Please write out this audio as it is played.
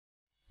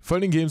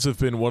Fighting games have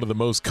been one of the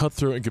most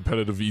cutthroat and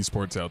competitive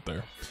esports out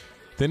there.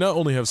 They not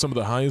only have some of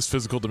the highest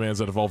physical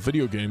demands out of all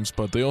video games,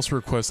 but they also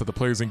request that the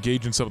players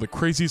engage in some of the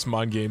craziest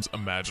mind games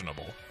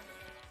imaginable.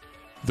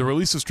 The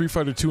release of Street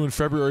Fighter II in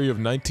February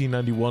of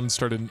 1991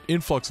 started an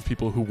influx of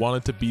people who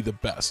wanted to be the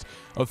best,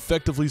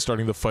 effectively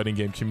starting the fighting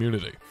game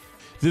community.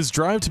 This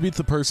drive to beat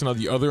the person on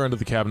the other end of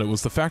the cabinet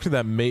was the factor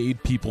that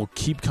made people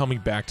keep coming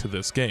back to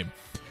this game.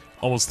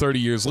 Almost 30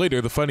 years later,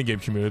 the fighting game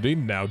community,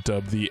 now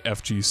dubbed the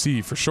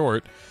FGC for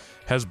short,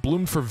 has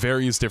bloomed for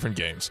various different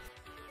games.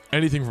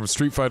 Anything from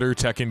Street Fighter,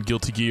 Tekken,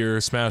 Guilty Gear,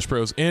 Smash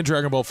Bros, and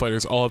Dragon Ball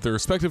FighterZ all have their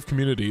respective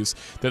communities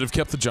that have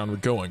kept the genre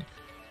going.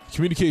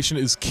 Communication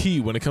is key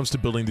when it comes to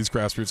building these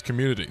grassroots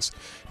communities.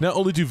 Not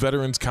only do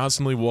veterans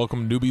constantly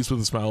welcome newbies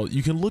with a smile,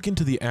 you can look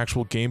into the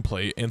actual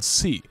gameplay and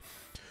see.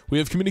 We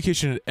have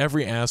communication in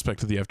every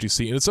aspect of the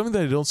FGC, and it's something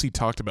that I don't see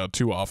talked about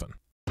too often.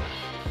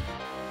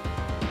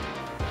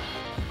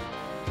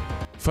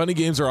 Fighting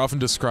games are often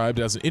described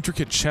as an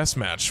intricate chess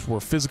match where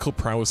physical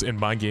prowess and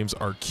mind games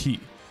are key.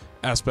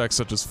 Aspects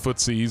such as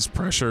footsies,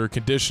 pressure,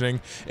 conditioning,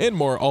 and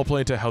more all play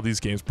into how these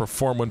games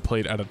perform when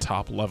played at a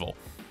top level.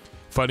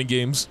 Fighting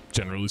games,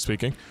 generally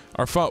speaking,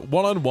 are fought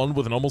one-on-one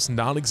with an almost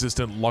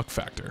non-existent luck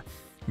factor.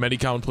 Many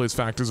commonplace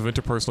factors of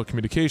interpersonal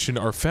communication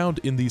are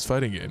found in these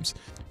fighting games.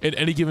 In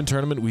any given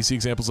tournament, we see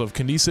examples of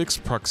kinesics,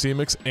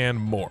 proxemics, and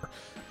more.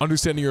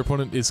 Understanding your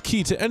opponent is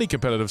key to any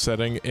competitive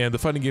setting, and the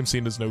fighting game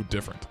scene is no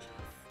different.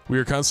 We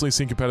are constantly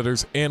seeing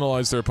competitors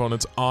analyze their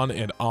opponents on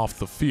and off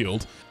the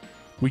field.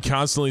 We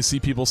constantly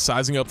see people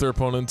sizing up their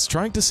opponents,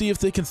 trying to see if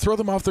they can throw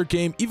them off their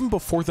game even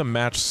before the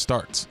match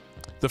starts.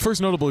 The first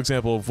notable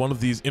example of one of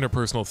these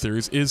interpersonal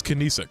theories is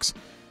kinesics.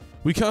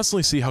 We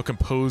constantly see how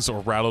composed or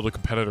rattled a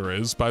competitor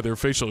is by their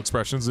facial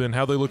expressions and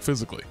how they look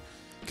physically.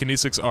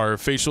 Kinesics are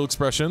facial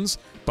expressions,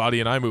 body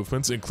and eye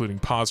movements including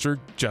posture,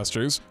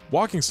 gestures,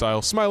 walking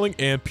style, smiling,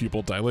 and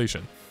pupil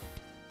dilation.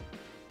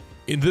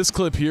 In this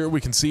clip here, we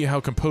can see how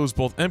composed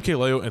both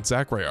MKLeo and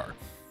Zacray are.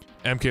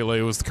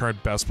 MKLeo is the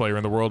current best player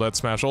in the world at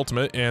Smash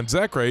Ultimate, and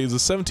Zacray is a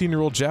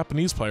 17-year-old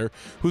Japanese player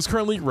who is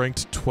currently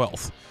ranked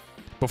 12th.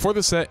 Before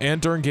the set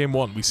and during Game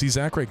 1, we see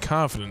Zacray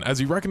confident as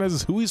he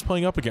recognizes who he's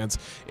playing up against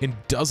and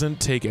doesn't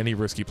take any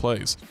risky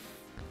plays.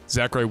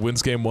 Zacray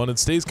wins Game 1 and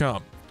stays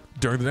calm.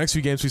 During the next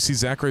few games, we see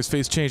Zacray's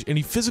face change and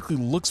he physically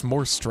looks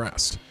more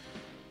stressed.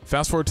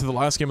 Fast forward to the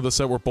last game of the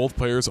set where both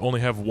players only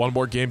have one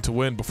more game to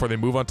win before they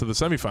move on to the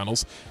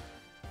semifinals.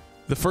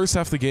 The first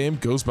half of the game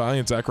goes by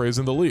and Zacray is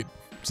in the lead.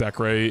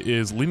 Zacray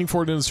is leaning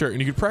forward in his chair and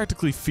you can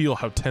practically feel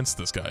how tense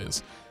this guy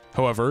is.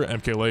 However,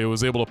 MKLeo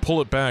was able to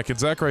pull it back and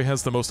Zacray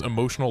has the most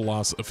emotional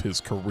loss of his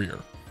career.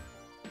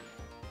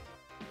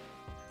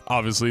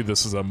 Obviously,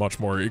 this is a much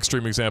more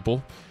extreme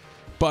example,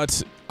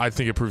 but I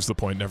think it proves the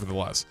point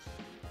nevertheless.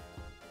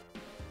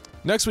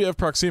 Next we have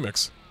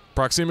proxemics.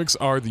 Proxemics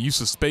are the use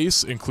of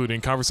space,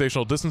 including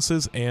conversational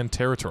distances and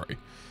territory.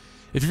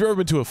 If you've ever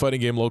been to a fighting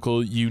game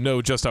local, you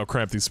know just how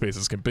cramped these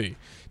spaces can be.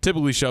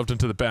 Typically shoved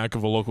into the back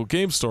of a local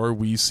game store,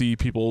 we see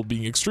people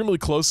being extremely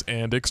close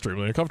and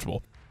extremely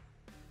uncomfortable.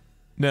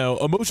 Now,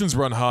 emotions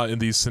run hot in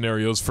these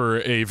scenarios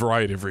for a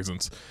variety of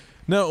reasons.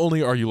 Not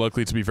only are you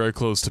likely to be very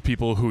close to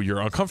people who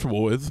you're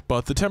uncomfortable with,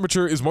 but the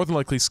temperature is more than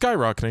likely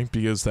skyrocketing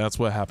because that's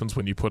what happens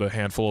when you put a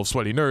handful of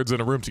sweaty nerds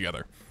in a room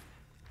together.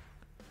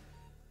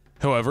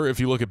 However, if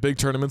you look at big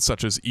tournaments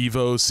such as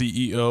EVO,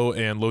 CEO,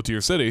 and Low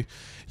Tier City,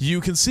 you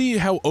can see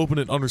how open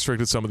and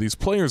unrestricted some of these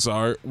players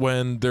are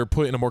when they're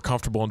put in a more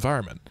comfortable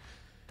environment.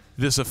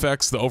 This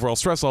affects the overall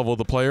stress level of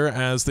the player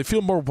as they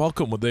feel more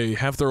welcome when they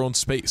have their own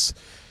space.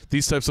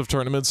 These types of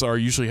tournaments are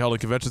usually held in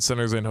convention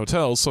centers and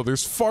hotels, so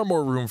there's far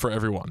more room for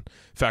everyone.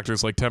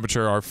 Factors like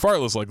temperature are far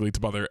less likely to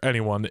bother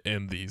anyone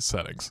in these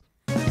settings.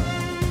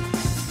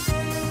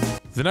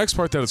 The next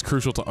part that is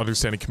crucial to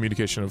understanding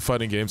communication in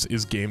fighting games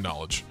is game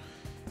knowledge.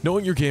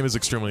 Knowing your game is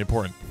extremely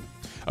important.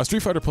 A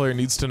Street Fighter player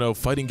needs to know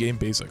fighting game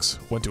basics,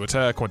 when to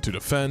attack, when to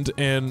defend,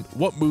 and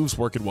what moves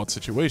work in what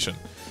situation.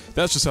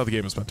 That's just how the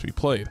game is meant to be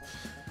played.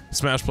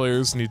 Smash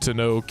players need to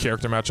know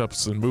character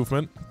matchups and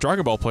movement.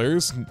 Dragon Ball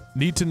players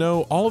need to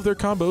know all of their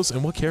combos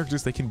and what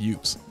characters they can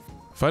use.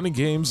 Fighting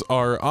games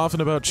are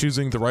often about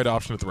choosing the right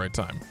option at the right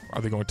time.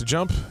 Are they going to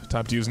jump?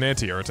 Time to use an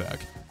anti-air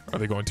attack. Are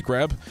they going to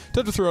grab?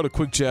 Time to throw out a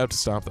quick jab to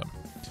stop them.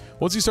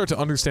 Once you start to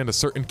understand a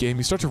certain game,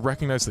 you start to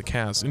recognize the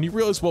cast, and you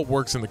realize what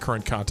works in the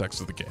current context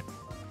of the game.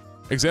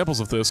 Examples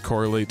of this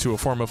correlate to a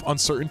form of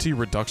uncertainty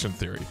reduction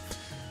theory.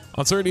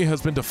 Uncertainty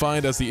has been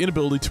defined as the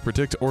inability to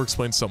predict or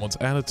explain someone's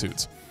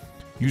attitudes.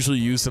 Usually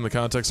used in the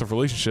context of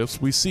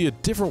relationships, we see a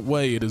different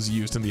way it is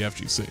used in the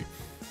FGC.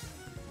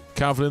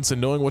 Confidence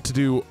and knowing what to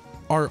do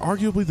are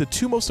arguably the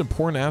two most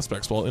important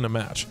aspects while in a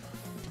match.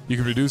 You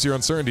can reduce your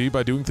uncertainty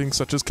by doing things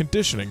such as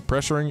conditioning,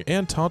 pressuring,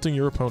 and taunting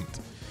your opponent.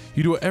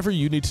 You do whatever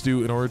you need to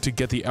do in order to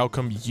get the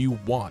outcome you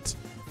want.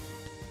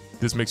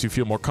 This makes you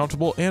feel more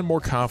comfortable and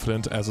more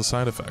confident as a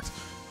side effect.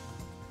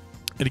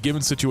 In a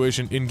given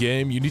situation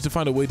in-game, you need to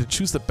find a way to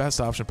choose the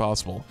best option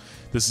possible.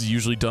 This is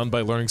usually done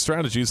by learning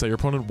strategies that your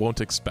opponent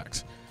won't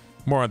expect.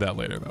 More on that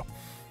later though.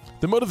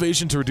 The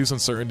motivation to reduce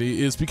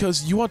uncertainty is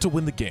because you want to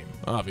win the game,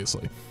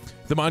 obviously.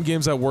 The mind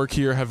games at work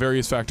here have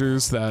various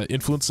factors that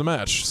influence the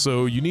match,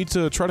 so you need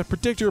to try to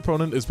predict your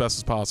opponent as best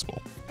as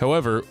possible.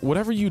 However,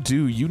 whatever you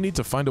do, you need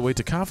to find a way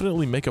to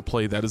confidently make a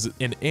play that is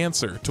an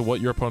answer to what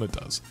your opponent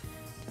does.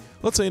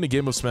 Let's say in a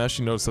game of Smash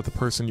you notice that the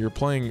person you're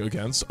playing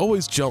against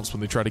always jumps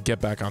when they try to get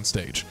back on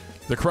stage.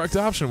 The correct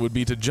option would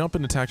be to jump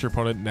and attack your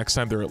opponent next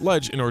time they're at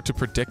ledge in order to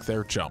predict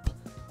their jump.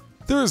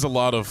 There is a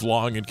lot of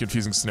long and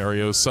confusing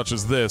scenarios such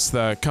as this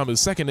that come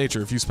as second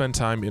nature if you spend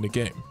time in a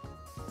game.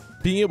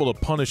 Being able to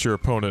punish your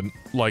opponent,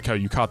 like how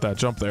you caught that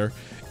jump there,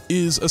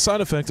 is a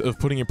side effect of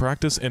putting in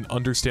practice and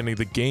understanding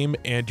the game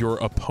and your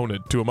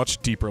opponent to a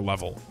much deeper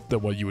level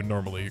than what you would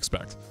normally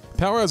expect.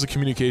 Power as a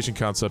communication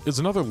concept is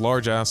another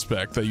large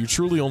aspect that you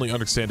truly only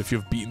understand if you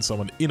have beaten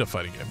someone in a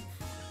fighting game.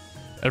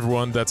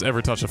 Everyone that's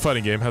ever touched a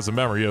fighting game has a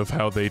memory of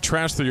how they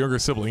trashed their younger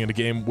sibling in a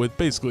game with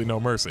basically no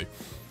mercy.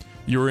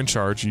 You were in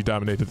charge, you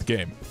dominated the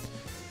game.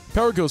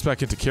 Power goes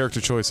back into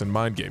character choice and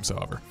mind games,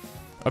 however.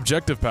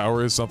 Objective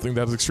power is something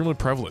that is extremely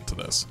prevalent to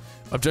this.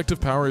 Objective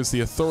power is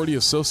the authority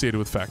associated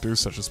with factors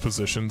such as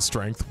position,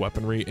 strength,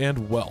 weaponry,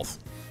 and wealth.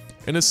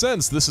 In a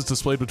sense, this is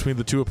displayed between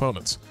the two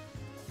opponents.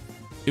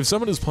 If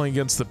someone is playing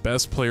against the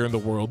best player in the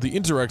world, the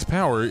indirect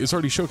power is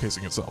already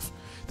showcasing itself.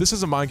 This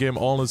is a mind game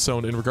all on its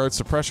own in regards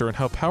to pressure and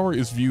how power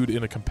is viewed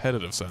in a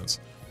competitive sense.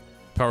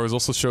 Power is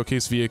also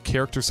showcased via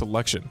character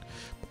selection.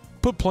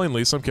 Put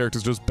plainly, some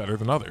characters are just better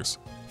than others.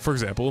 For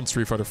example, in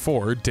Street Fighter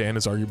IV, Dan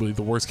is arguably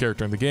the worst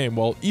character in the game,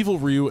 while Evil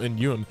Ryu and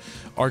Yun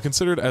are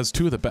considered as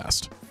two of the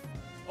best.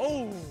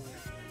 Oh!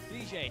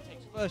 DJ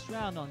takes first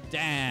round on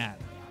Dan.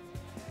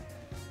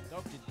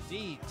 Dr.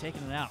 D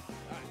taking it out.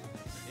 Alright,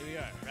 here we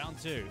go. Round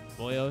 2.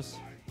 Boyos,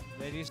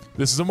 ladies.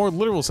 This is a more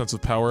literal sense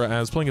of power,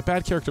 as playing a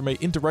bad character may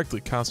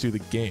indirectly cost you the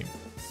game.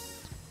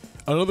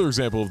 Another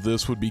example of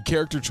this would be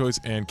character choice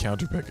and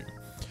counterpicking.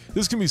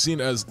 This can be seen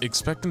as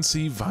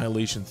expectancy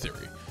violation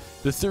theory.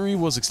 The theory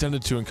was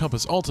extended to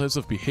encompass all types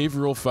of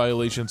behavioral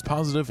violations,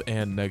 positive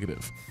and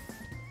negative.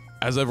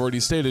 As I've already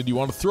stated, you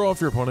want to throw off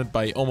your opponent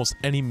by almost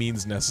any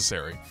means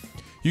necessary.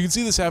 You can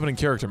see this happen in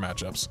character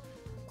matchups.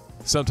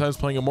 Sometimes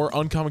playing a more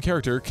uncommon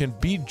character can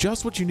be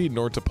just what you need in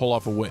order to pull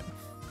off a win.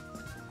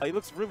 He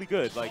looks really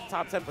good, like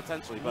top 10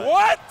 potentially. But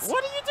What?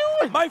 What are you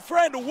doing? My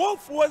friend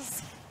Wolf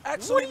was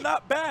actually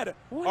not bad.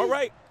 What? All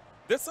right.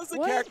 This is a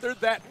What? character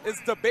that is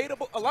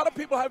debatable. A lot of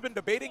people have been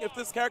debating if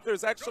this character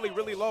is actually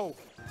really low.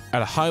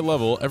 At a high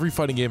level, every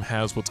fighting game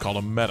has what's called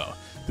a meta.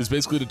 This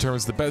basically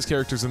determines the best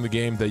characters in the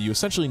game that you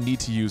essentially need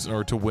to use in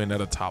order to win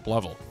at a top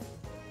level.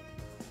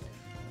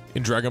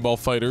 In Dragon Ball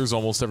FighterZ,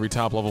 almost every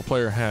top level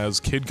player has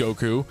Kid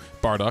Goku,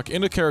 Bardock,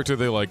 and a character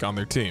they like on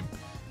their team.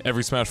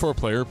 Every Smash 4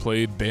 player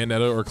played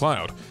Bayonetta or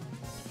Cloud.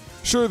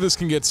 Sure, this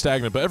can get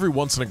stagnant, but every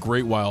once in a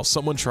great while,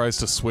 someone tries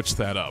to switch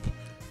that up.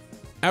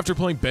 After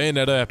playing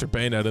Bayonetta after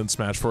Bayonetta in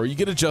Smash 4, you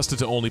get adjusted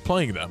to only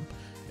playing them.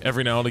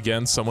 Every now and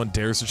again, someone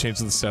dares to change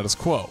the status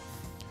quo.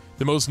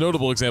 The most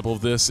notable example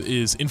of this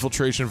is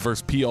Infiltration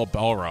vs PL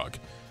Balrog.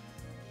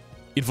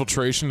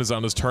 Infiltration is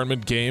on his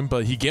tournament game,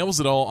 but he gambles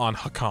it all on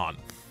Hakan.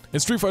 In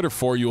Street Fighter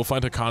IV, you will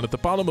find Hakan at the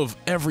bottom of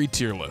every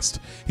tier list.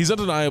 He's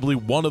undeniably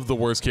one of the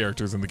worst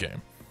characters in the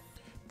game.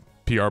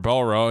 PR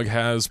Balrog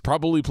has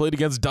probably played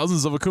against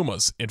dozens of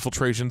Akumas,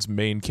 Infiltration's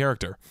main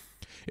character.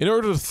 In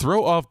order to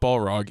throw off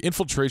Balrog,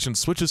 Infiltration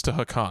switches to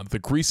Hakan, the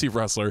greasy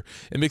wrestler,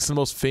 and makes the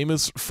most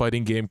famous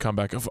fighting game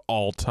comeback of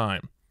all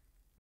time.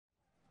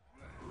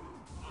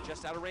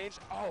 Just out of range.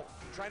 Oh,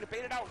 trying to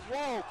bait it out.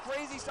 Whoa,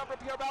 crazy stuff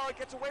from PR Balor,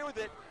 gets away with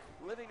it.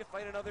 Living to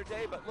fight another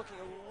day, but looking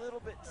a little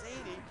bit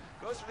zany.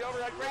 Goes for the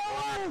overhead break.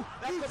 Oh,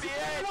 that could be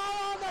it.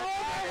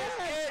 That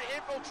is it.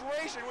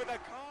 Infiltration with a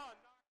con.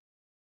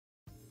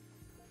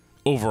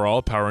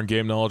 Overall, power and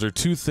game knowledge are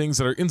two things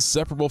that are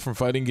inseparable from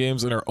fighting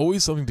games and are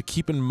always something to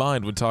keep in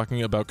mind when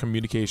talking about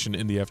communication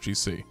in the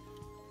FGC.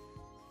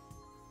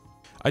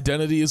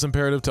 Identity is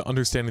imperative to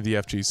understanding the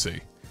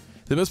FGC.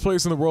 The best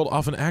players in the world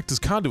often act as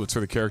conduits for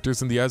the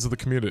characters in the eyes of the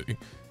community.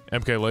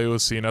 MKLeo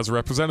is seen as a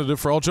representative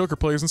for all Joker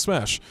players in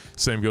Smash.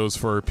 Same goes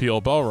for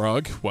PL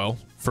Balrog, well,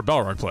 for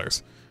Balrog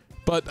players.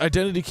 But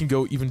identity can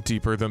go even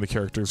deeper than the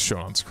characters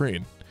shown on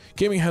screen.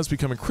 Gaming has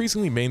become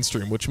increasingly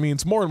mainstream, which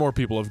means more and more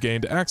people have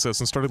gained access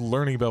and started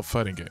learning about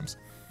fighting games.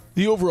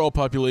 The overall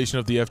population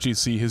of the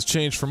FGC has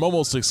changed from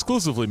almost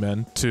exclusively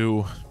men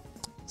to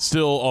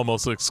still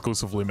almost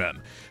exclusively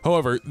men.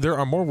 However, there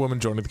are more women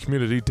joining the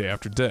community day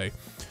after day.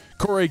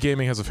 Core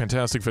Gaming has a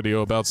fantastic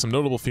video about some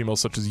notable females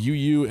such as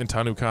Yu and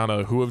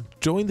Tanukana who have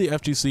joined the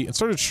FGC and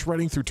started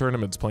shredding through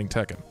tournaments playing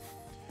Tekken.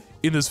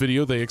 In this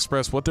video, they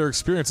express what their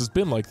experience has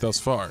been like thus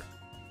far.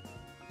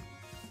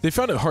 They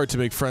found it hard to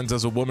make friends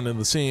as a woman in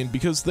the scene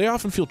because they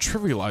often feel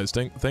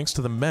trivialized thanks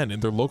to the men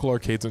in their local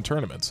arcades and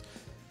tournaments.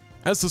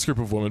 As this group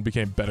of women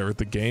became better at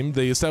the game,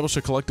 they established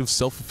a collective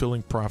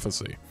self-fulfilling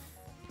prophecy.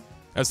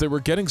 As they were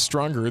getting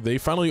stronger, they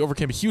finally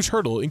overcame a huge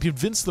hurdle and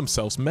convinced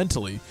themselves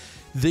mentally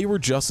they were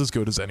just as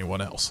good as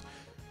anyone else.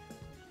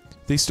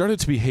 They started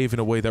to behave in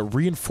a way that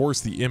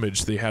reinforced the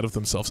image they had of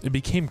themselves and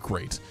became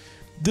great.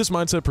 This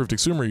mindset proved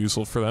extremely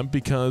useful for them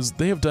because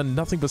they have done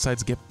nothing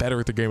besides get better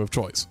at the game of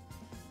choice.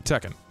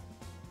 Tekken.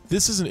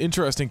 This is an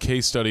interesting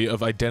case study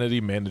of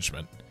identity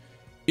management.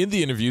 In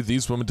the interview,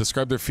 these women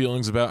described their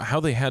feelings about how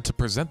they had to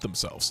present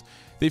themselves.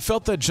 They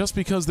felt that just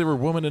because they were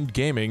women in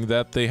gaming,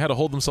 that they had to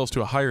hold themselves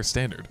to a higher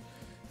standard.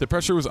 The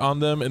pressure was on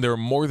them, and they were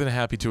more than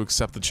happy to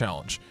accept the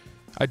challenge.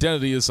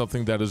 Identity is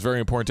something that is very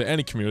important to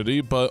any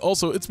community, but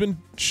also it's been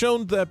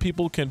shown that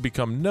people can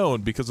become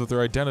known because of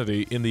their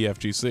identity in the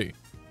FGC.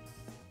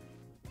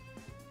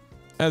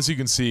 As you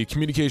can see,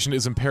 communication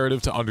is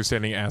imperative to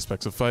understanding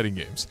aspects of fighting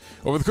games.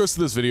 Over the course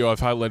of this video, I've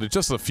highlighted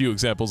just a few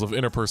examples of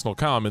interpersonal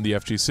comm in the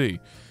FGC.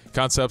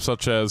 Concepts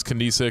such as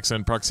kinesics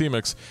and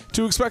proxemics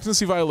to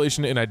expectancy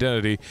violation and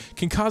identity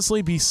can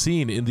constantly be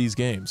seen in these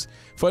games.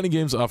 Fighting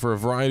games offer a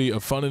variety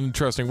of fun and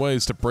interesting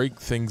ways to break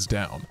things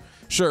down.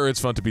 Sure, it's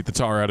fun to beat the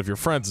tar out of your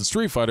friends in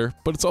Street Fighter,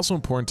 but it's also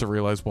important to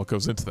realize what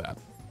goes into that.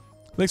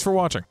 Thanks for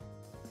watching.